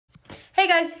Hey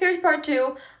guys, here's part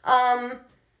 2.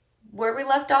 Where we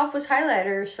left off was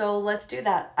highlighter, so let's do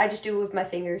that. I just do it with my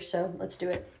fingers, so let's do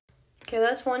it. Okay,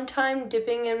 that's one time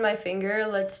dipping in my finger.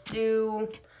 That's 2.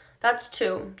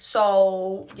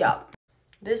 So, yeah.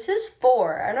 This is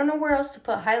 4. I don't know where else to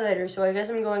put highlighter, so I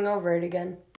guess I'm going over it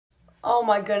again. Oh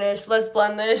my goodness, let's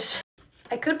blend this.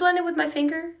 I could blend it with my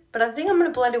finger, but I think I'm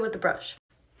gonna blend it with the brush.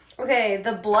 Okay,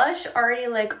 the blush already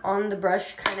on the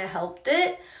brush kind of helped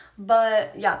it,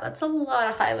 but yeah, that's a lot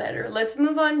of highlighter. Let's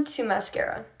move on to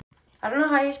mascara. I don't know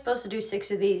how you're supposed to do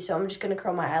 6 of these, so I'm just gonna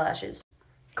curl my eyelashes.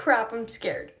 Crap, I'm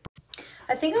scared.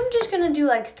 I think I'm just gonna do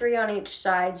 3 on each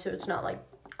side so it's not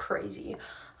crazy.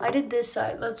 I did this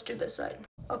side, let's do this side.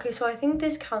 Okay, so I think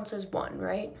this counts as 1,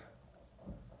 right?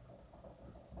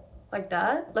 Like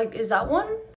that? Is that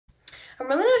 1? I'm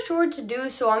really not sure what to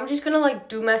do, so I'm just gonna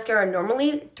do mascara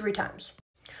normally 3 times.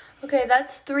 Okay,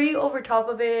 that's 3 over top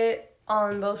of it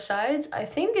on both sides. I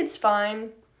think it's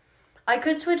fine. I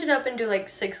could switch it up and do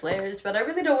 6 layers, but I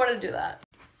really don't want to do that.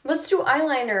 Let's do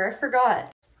eyeliner, I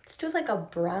forgot. Let's do a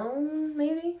brown,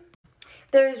 maybe?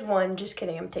 There's 1, just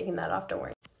kidding, I'm taking that off, don't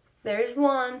worry. There's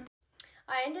 1.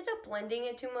 I ended up blending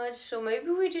it too much, so maybe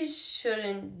we just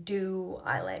shouldn't do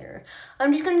eyeliner.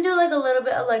 I'm just gonna do a little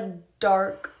bit of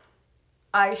dark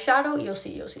eyeshadow. You'll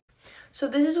see. So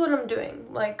this is what I'm doing.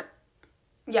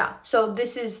 Yeah, so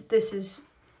this is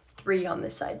 3 on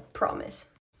this side, promise.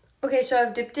 Okay, so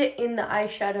I've dipped it in the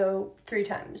eyeshadow 3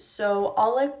 times. So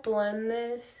I'll blend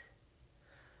this.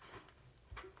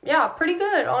 Yeah, pretty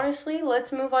good, honestly.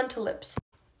 Let's move on to lips.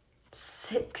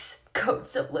 6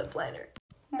 coats of lip liner.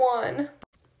 1,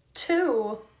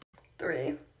 2,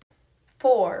 3,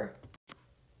 4,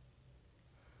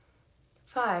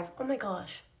 5. Oh my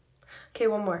gosh. Okay,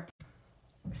 1 more.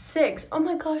 6. Oh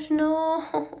my gosh,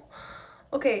 no.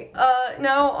 Okay,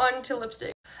 now on to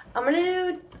lipstick. I'm gonna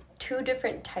do 2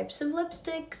 different types of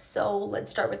lipstick, so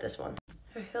let's start with this one.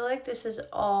 I feel like this is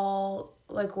all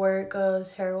where it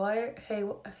goes haywire.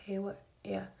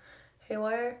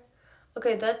 Haywire.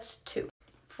 Okay, that's 2.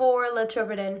 4, let's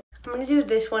rub it in. I'm gonna do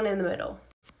this one in the middle.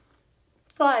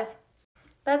 5.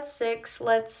 That's 6,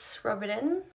 let's rub it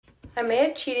in. I may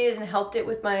have cheated and helped it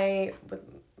with my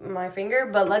finger,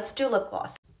 but let's do lip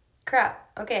gloss. Crap.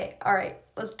 Okay, all right,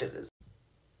 let's do this.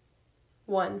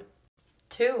 1,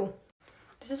 2.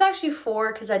 This is actually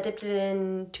 4 because I dipped it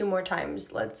in 2 more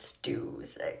times. Let's do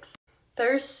 6.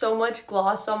 There's so much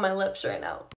gloss on my lips right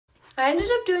now. I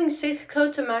ended up doing 6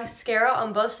 coats of mascara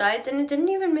on both sides and it didn't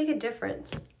even make a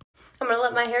difference. I'm gonna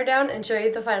let my hair down and show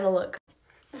you the final look.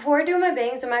 Before I do my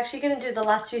bangs, I'm actually gonna do the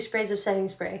last 2 sprays of setting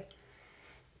spray.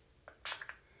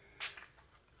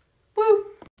 Woo!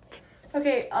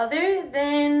 Okay, other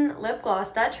than lip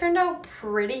gloss, that turned out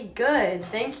pretty good.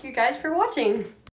 Thank you guys for watching.